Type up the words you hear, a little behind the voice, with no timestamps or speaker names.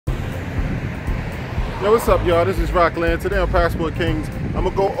Yo, what's up, y'all? This is Rockland. Today on Passport Kings, I'm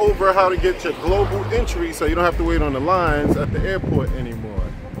gonna go over how to get your global entry so you don't have to wait on the lines at the airport anymore.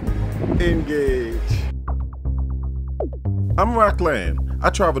 Engage. I'm Rockland. I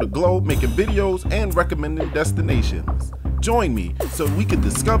travel the globe making videos and recommending destinations. Join me so we can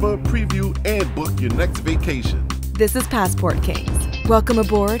discover, preview, and book your next vacation. This is Passport Kings. Welcome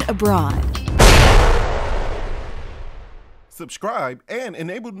aboard abroad. Subscribe and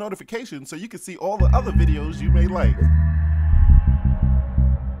enable notifications so you can see all the other videos you may like.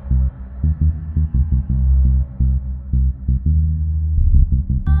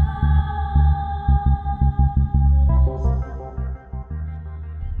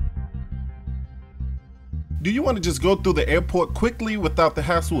 Do you want to just go through the airport quickly without the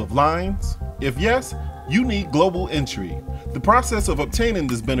hassle of lines? If yes, you need global entry. The process of obtaining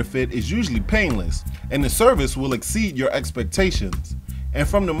this benefit is usually painless, and the service will exceed your expectations. And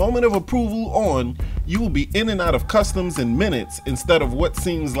from the moment of approval on, you will be in and out of customs in minutes instead of what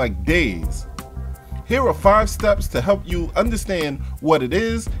seems like days. Here are 5 steps to help you understand what it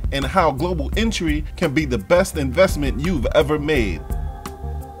is and how global entry can be the best investment you've ever made.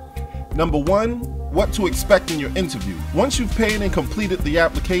 Number 1, what to expect in your interview. Once you've paid and completed the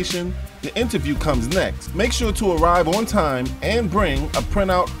application, the interview comes next. Make sure to arrive on time and bring a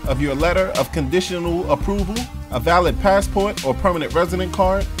printout of your letter of conditional approval, a valid passport or permanent resident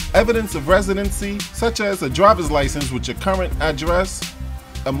card, evidence of residency such as a driver's license with your current address,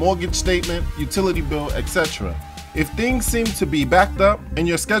 a mortgage statement, utility bill, etc. If things seem to be backed up and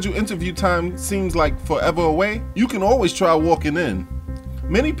your scheduled interview time seems like forever away, you can always try walking in.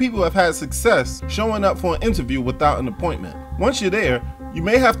 Many people have had success showing up for an interview without an appointment. Once you're there, you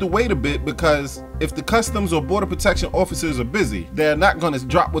may have to wait a bit because if the customs or border protection officers are busy, they're not going to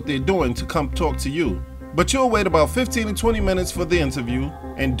drop what they're doing to come talk to you. But you'll wait about 15 to 20 minutes for the interview,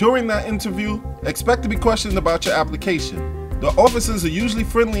 and during that interview, expect to be questioned about your application. The officers are usually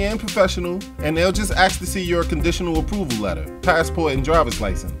friendly and professional, and they'll just ask to see your conditional approval letter, passport, and driver's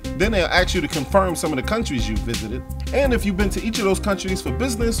license. Then they'll ask you to confirm some of the countries you've visited, and if you've been to each of those countries for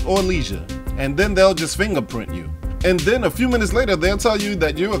business or leisure. And then they'll just fingerprint you. And then a few minutes later, they'll tell you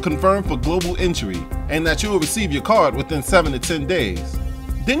that you are confirmed for global entry, and that you will receive your card within 7 to 10 days.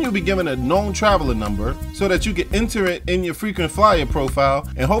 Then you'll be given a known traveler number so that you can enter it in your frequent flyer profile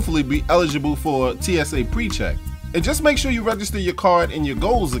and hopefully be eligible for TSA pre-check. And just make sure you register your card in your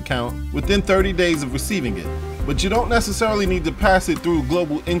goals account within 30 days of receiving it. But you don't necessarily need to pass it through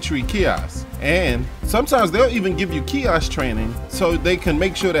global entry kiosks. And sometimes they'll even give you kiosk training so they can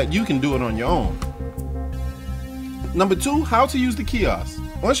make sure that you can do it on your own. Number 2, how to use the kiosk.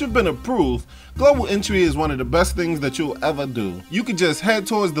 Once you've been approved, global entry is one of the best things that you'll ever do. You can just head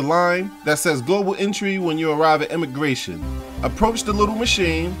towards the line that says global entry when you arrive at immigration. Approach the little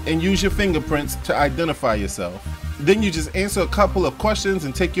machine and use your fingerprints to identify yourself. Then you just answer a couple of questions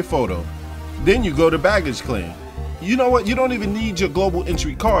and take your photo. Then you go to baggage claim. You know what? You don't even need your global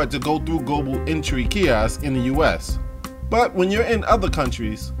entry card to go through global entry kiosks in the US. But when you're in other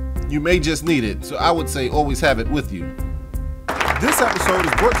countries, you may just need it, so I would say always have it with you. This episode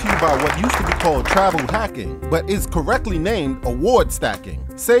is brought to you by what used to be called travel hacking, but is correctly named award stacking.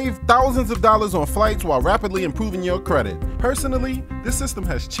 Save thousands of dollars on flights while rapidly improving your credit. Personally, this system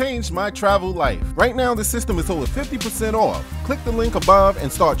has changed my travel life. Right now, the system is over 50% off. Click the link above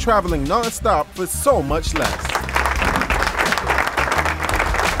and start traveling non-stop for so much less.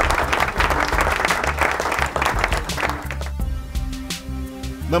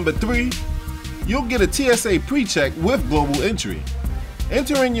 Number 3, you'll get a TSA pre-check with global entry.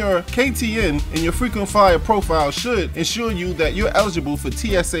 Entering your KTN in your frequent flyer profile should ensure you that you're eligible for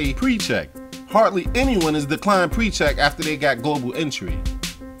TSA pre-check. Hardly anyone is declined pre-check after they got global entry.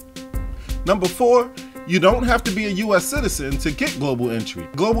 Number 4, you don't have to be a US citizen to get global entry.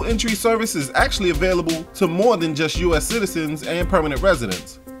 Global entry service is actually available to more than just US citizens and permanent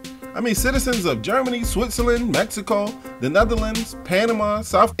residents. Citizens of Germany, Switzerland, Mexico, the Netherlands, Panama,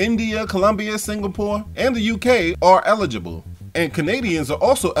 South India, Colombia, Singapore, and the UK are eligible. And Canadians are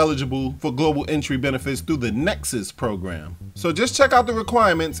also eligible for global entry benefits through the NEXUS program. So just check out the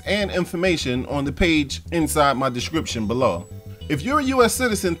requirements and information on the page inside my description below. If you're a US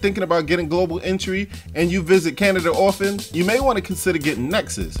citizen thinking about getting global entry and you visit Canada often, you may want to consider getting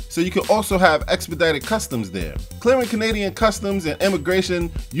NEXUS, so you can also have expedited customs there. Clearing Canadian customs and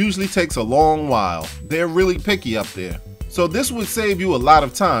immigration usually takes a long while. They're really picky up there. So this would save you a lot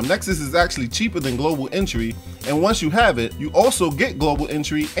of time. NEXUS is actually cheaper than global entry, and once you have it, you also get global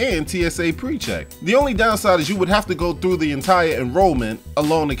entry and TSA pre-check. The only downside is you would have to go through the entire enrollment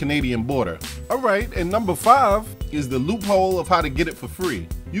along the Canadian border. Alright, and number 5 is the loophole of how to get it for free.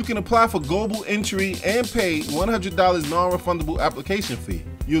 You can apply for global entry and pay $100 non-refundable application fee.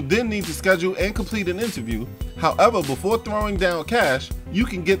 You'll then need to schedule and complete an interview. However, before throwing down cash, you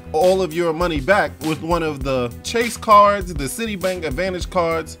can get all of your money back with one of the Chase cards, the Citibank Advantage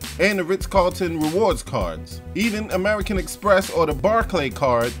cards, and the Ritz-Carlton Rewards cards. Even American Express or the Barclay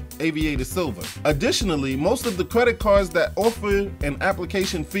card, Aviator Silver. Additionally, most of the credit cards that offer an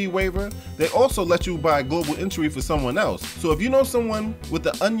application fee waiver, they also let you buy global entry for someone else. So if you know someone with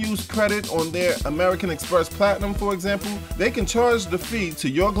the unused credit on their American Express Platinum, for example, they can charge the fee to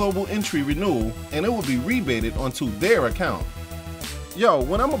your global entry renewal and it will be rebated onto their account. Yo,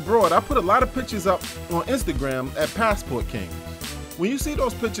 when I'm abroad, I put a lot of pictures up on Instagram at Passport Kings. When you see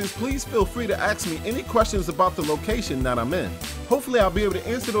those pictures, please feel free to ask me any questions about the location that I'm in. Hopefully I'll be able to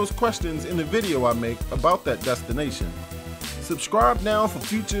answer those questions in the video I make about that destination. Subscribe now for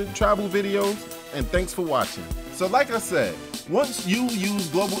future travel videos, and thanks for watching. So like I said, once you use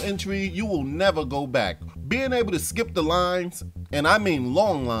global entry, you will never go back. Being able to skip the lines, and I mean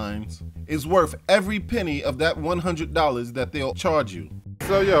long lines, is worth every penny of that $100 that they'll charge you.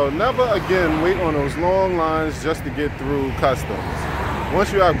 So yo, never again wait on those long lines just to get through customs.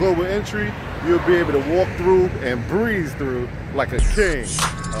 Once you have global entry, you'll be able to walk through and breeze through like a king,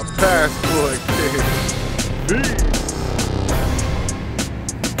 a passport king. Peace.